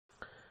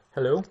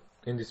Hello,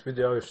 in this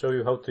video I will show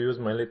you how to use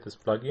my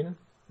latest plugin,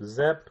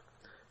 Zapp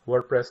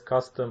WordPress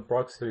Custom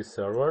Proxy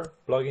Server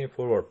plugin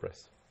for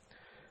WordPress.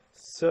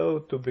 So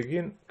to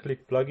begin,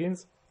 click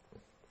Plugins,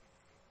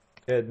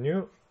 Add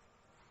New,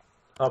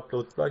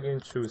 Upload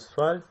Plugin, choose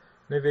File,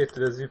 navigate to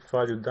the zip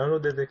file you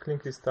downloaded and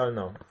click Install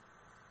Now.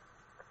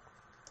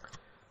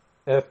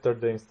 After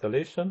the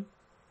installation,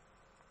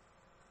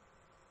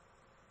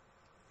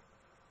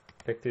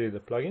 activate the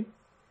plugin.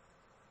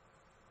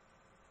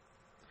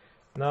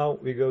 Now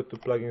we go to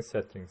plugin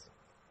settings.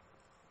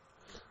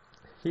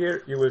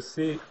 Here you will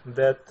see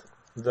that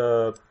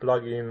the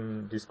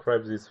plugin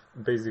describes its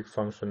basic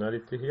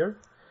functionality here,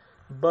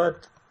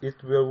 but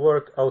it will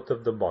work out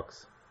of the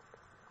box.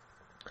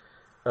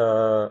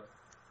 To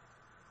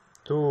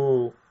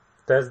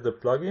test the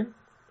plugin,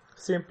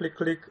 simply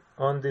click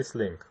on this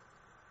link.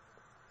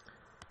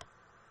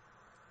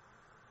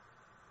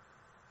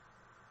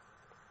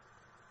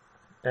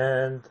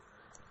 And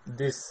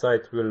this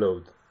site will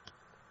load.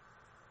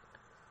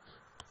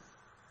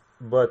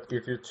 But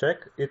if you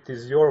check, it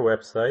is your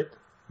website,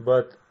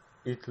 but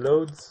it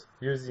loads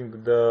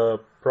using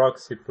the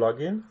Proxy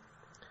plugin,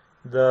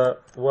 the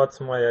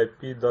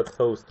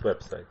whatsmyip.host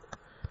website.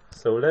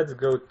 So let's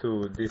go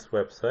to this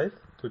website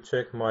to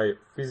check my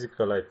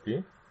physical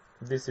IP.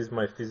 This is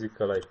my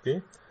physical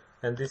IP,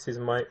 and this is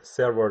my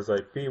server's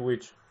IP,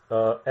 which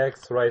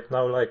acts right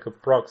now like a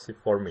proxy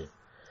for me.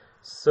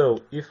 So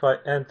if I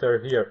enter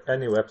here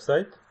any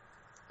website,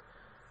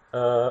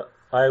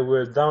 I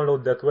will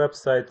download that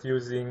website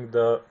using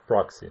the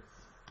proxy.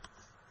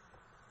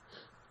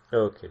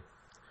 Okay,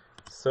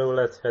 so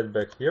let's head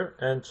back here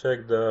and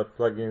check the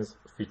plugin's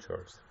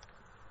features.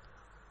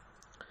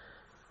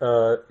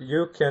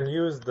 You can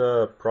use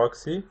the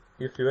proxy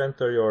if you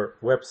enter your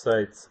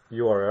website's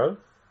URL,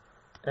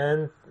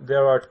 and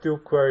there are two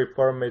query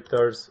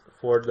parameters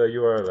for the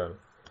URL: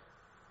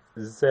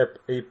 Zapp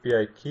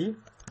API key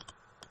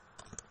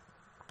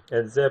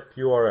and Zapp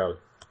URL.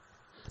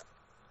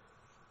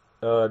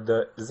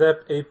 The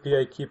Zapp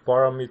API key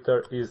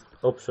parameter is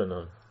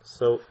optional,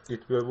 so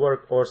it will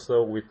work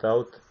also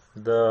without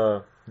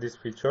this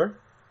feature.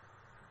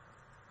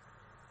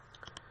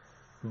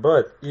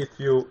 But if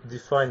you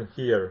define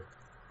here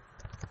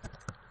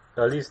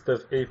a list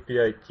of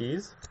API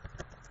keys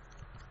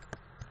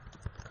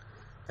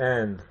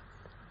and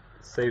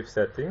save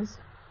settings,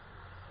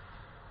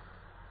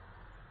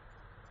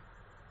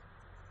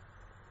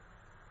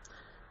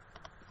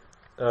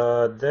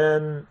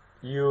 then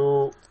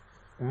you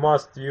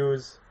must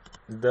use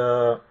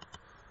the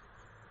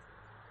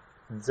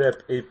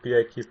Zapp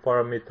API key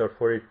parameter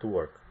for it to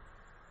work.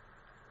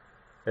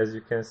 As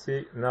you can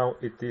see, now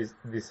it is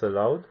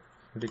disallowed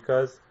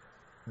because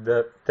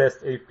the test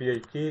API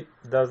key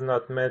does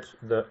not match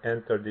the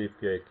entered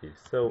API key.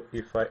 So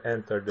if I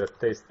enter the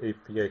test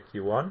API key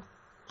 1,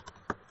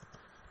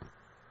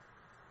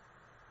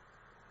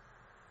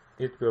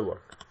 it will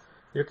work.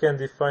 You can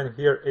define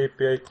here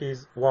API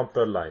keys 1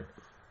 per line.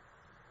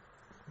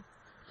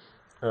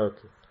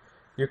 Okay,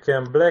 you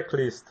can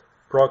blacklist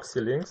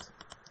proxy links.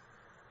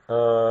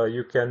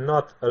 You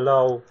cannot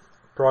allow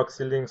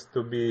proxy links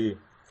to be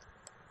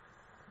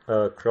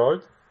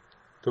crawled,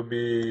 to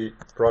be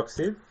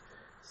proxied.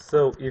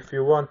 So if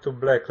you want to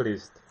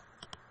blacklist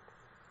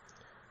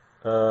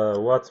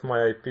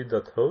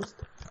whatsmyip.host,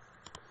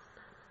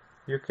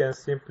 you can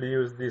simply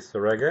use this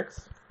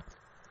regex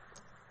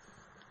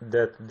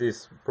that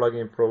this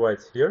plugin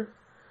provides here,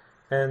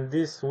 and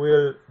this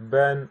will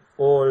ban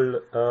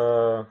all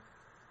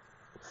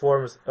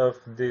forms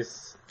of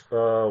this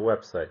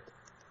website.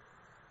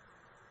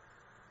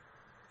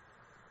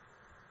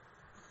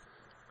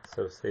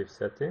 So save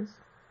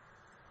settings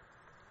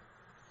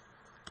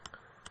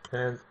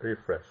and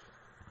refresh.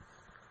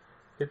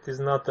 It is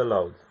not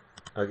allowed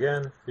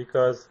again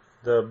because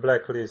the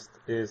blacklist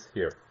is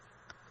here.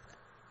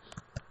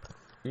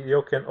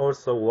 You can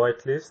also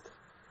whitelist.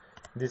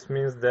 This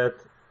means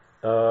that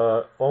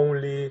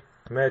only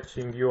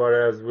matching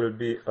URLs will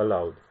be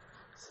allowed.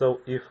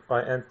 So if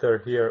I enter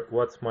here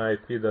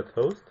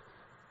whatsmyip.host,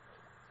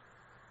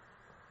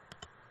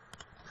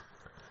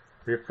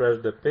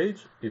 refresh the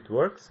page, it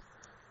works.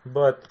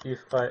 But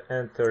if I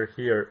enter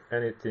here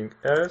anything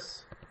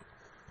else,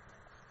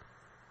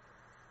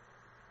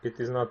 it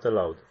is not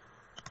allowed.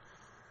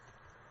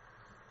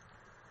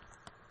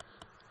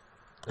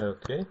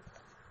 Okay.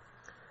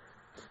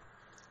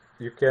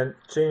 You can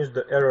change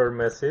the error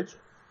message.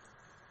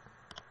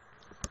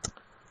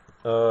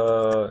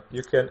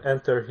 You can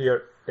enter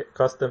here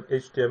custom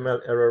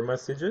HTML error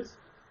messages.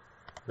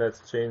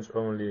 Let's change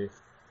only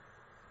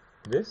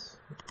this.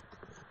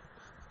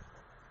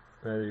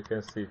 As you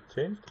can see, it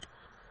changed.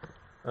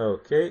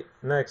 Okay,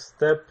 next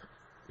step,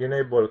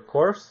 enable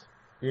course.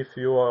 If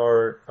you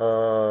are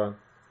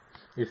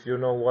if you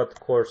know what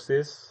course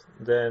is,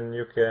 then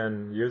you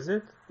can use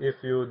it.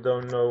 If you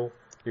don't know,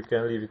 you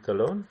can leave it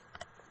alone.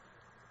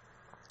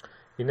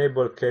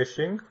 Enable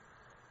caching.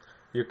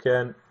 You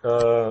can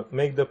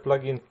make the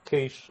plugin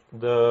cache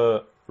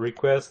the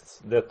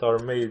requests that are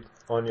made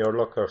on your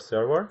local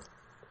server.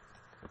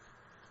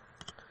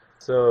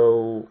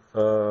 So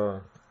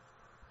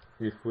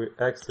if we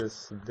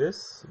access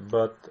this,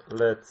 but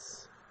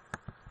let's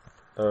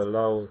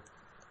allow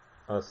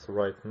us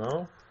right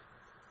now.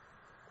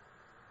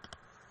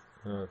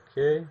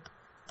 Okay,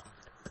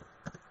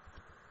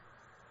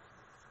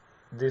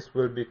 this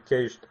will be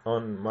cached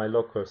on my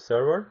local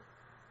server,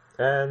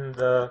 and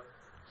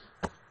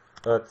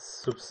at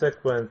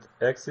subsequent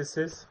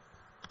accesses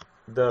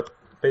the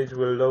page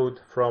will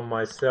load from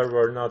my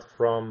server, not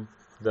from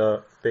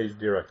the page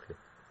directly.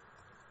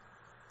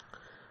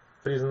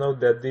 Please note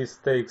that this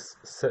takes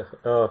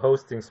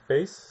hosting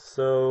space,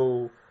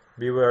 so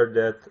beware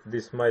that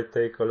this might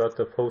take a lot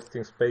of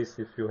hosting space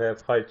if you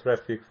have high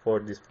traffic for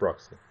this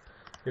proxy.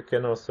 You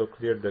can also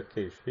clear the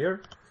cache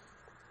here.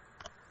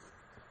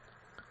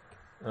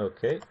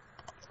 Okay.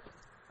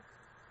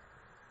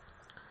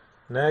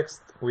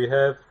 Next we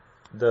have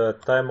the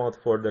timeout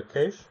for the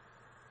cache,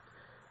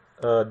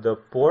 the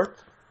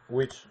port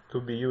which to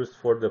be used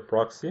for the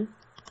proxy.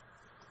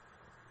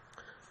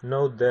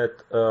 Note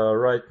that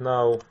right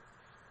now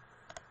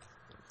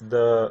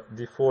the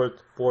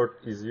default port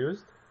is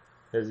used,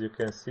 as you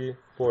can see,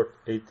 port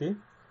 80.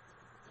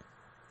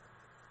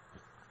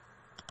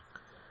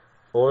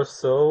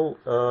 Also,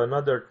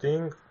 another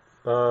thing,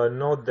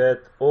 note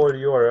that all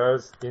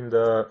URLs in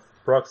the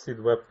proxied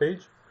web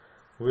page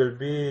will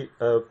be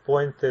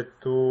pointed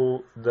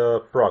to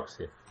the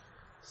proxy.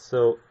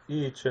 So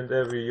each and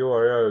every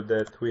URL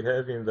that we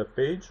have in the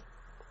page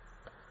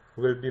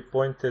will be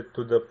pointed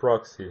to the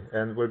proxy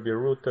and will be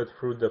routed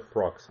through the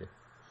proxy.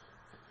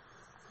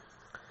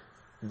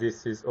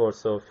 This is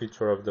also a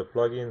feature of the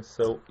plugin,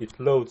 so it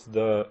loads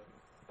the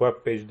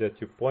web page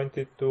that you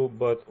pointed to,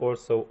 but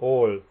also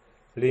all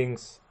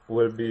links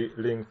will be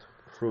linked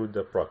through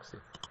the proxy.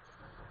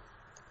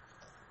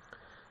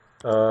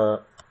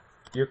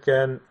 You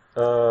can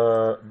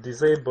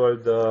disable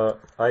the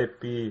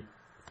IP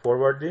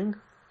forwarding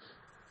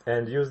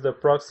and use the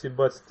proxy,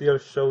 but still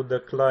show the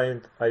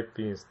client IP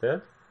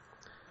instead.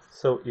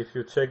 So if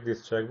you check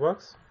this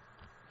checkbox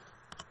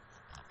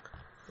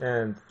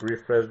and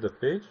refresh the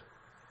page,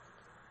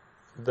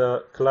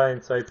 the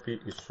client's IP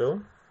is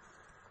shown.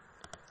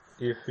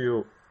 If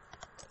you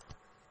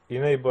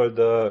enable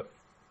the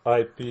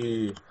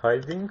IP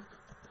hiding,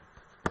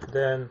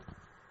 then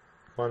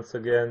once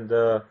again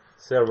the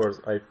server's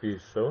IP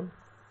is shown.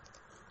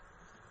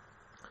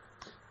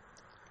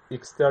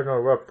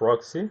 External web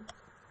proxy,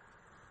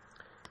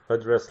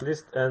 address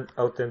list, and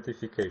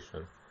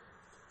authentication.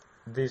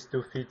 These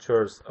two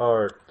features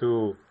are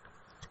to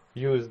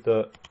use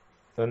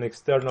an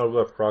external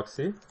web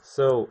proxy.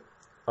 So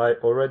I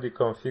already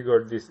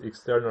configured this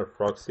external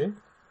proxy,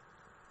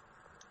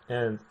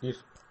 and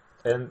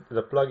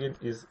the plugin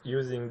is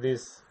using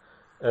this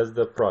as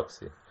the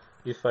proxy.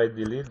 If I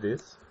delete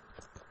this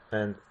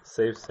and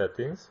save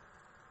settings,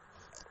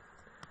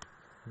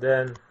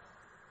 then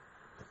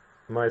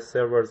my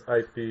server's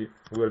IP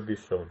will be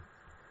shown.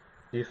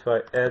 If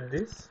I add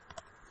this,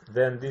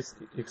 then this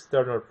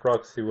external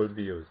proxy will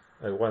be used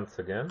once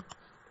again.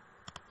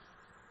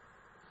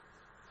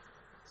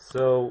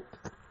 So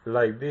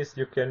like this,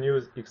 you can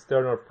use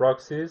external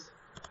proxies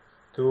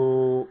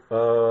to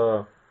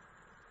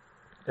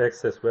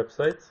access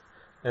websites,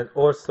 and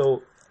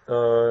also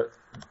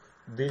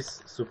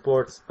this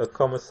supports a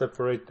comma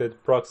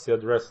separated proxy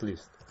address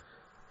list,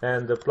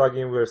 and the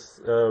plugin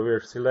will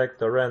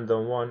select a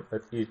random one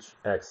at each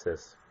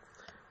access.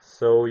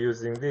 So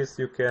using this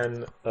you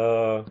can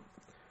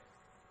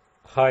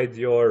hide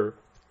your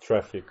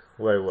traffic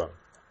very well.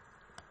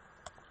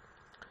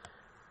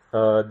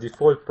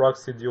 Default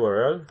proxied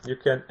URL. You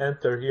can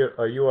enter here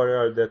a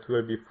URL that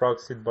will be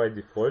proxied by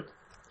default.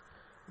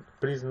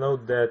 Please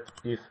note that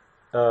if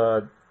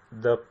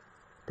the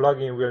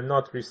plugin will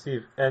not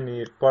receive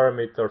any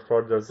parameter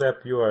for the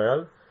Zapp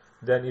URL,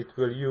 then it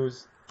will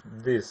use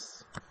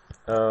this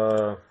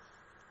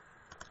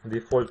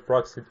default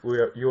proxied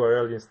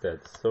URL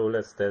instead. So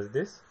let's test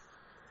this.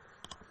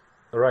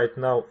 Right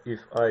now, if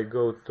I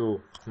go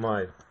to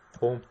my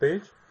home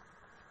page,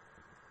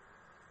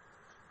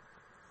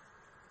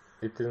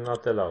 it is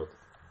not allowed.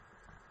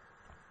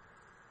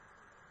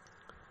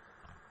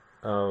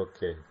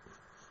 Okay.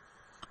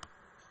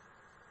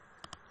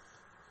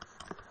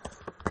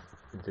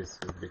 This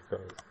is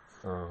because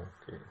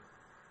okay,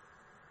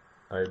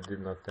 I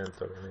did not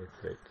enter an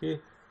API key.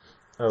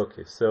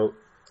 Okay, so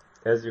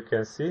as you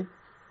can see,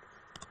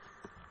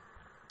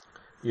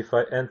 if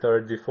I enter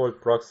a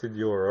default proxied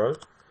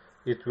URL,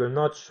 it will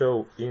not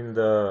show in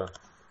the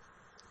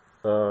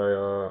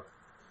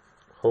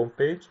home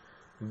page,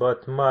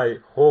 but my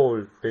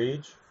whole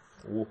page,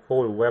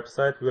 whole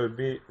website will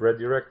be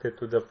redirected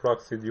to the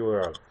proxied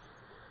URL.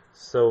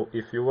 So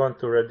if you want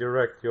to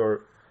redirect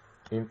your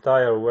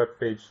entire web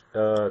page to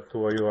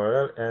a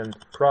URL and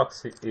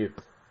proxy it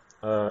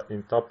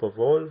in top of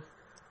all,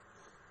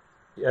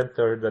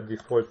 enter the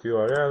default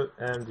URL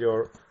and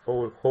your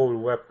whole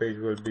web page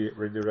will be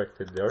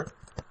redirected there.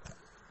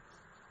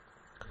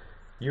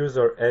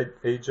 User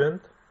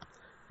agent.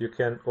 You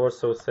can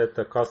also set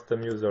a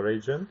custom user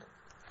agent.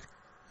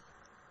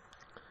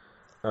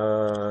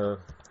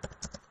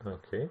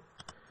 Okay.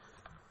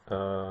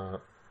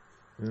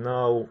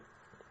 Now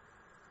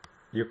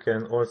you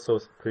can also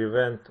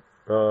prevent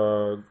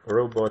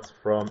robots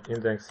from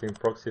indexing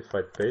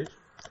Proxyfied page.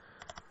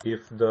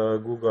 If the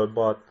Google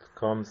bot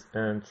comes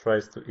and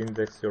tries to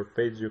index your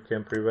page, you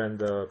can prevent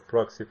the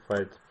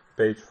Proxyfied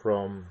page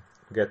from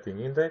getting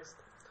indexed.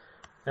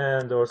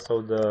 And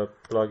also the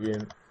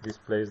plugin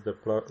displays the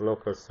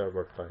local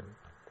server time.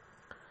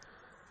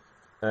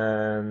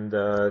 And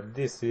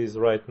this is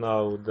right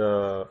now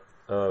the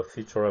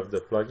feature of the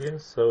plugin,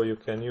 so you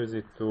can use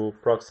it to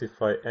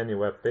proxify any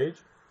web page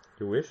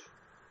you wish.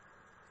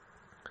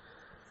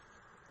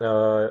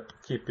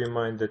 Keep in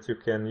mind that you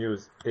can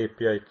use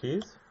API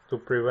keys to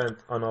prevent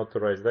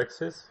unauthorized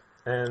access,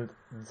 and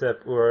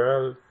Zapp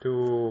URL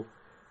to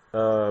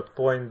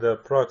point the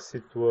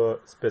proxy to a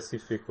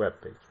specific web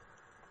page.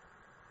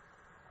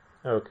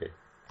 Okay,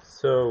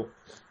 so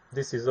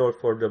this is all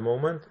for the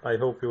moment. I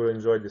hope you will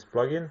enjoy this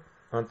plugin.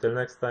 Until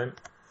next time,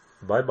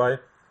 bye bye.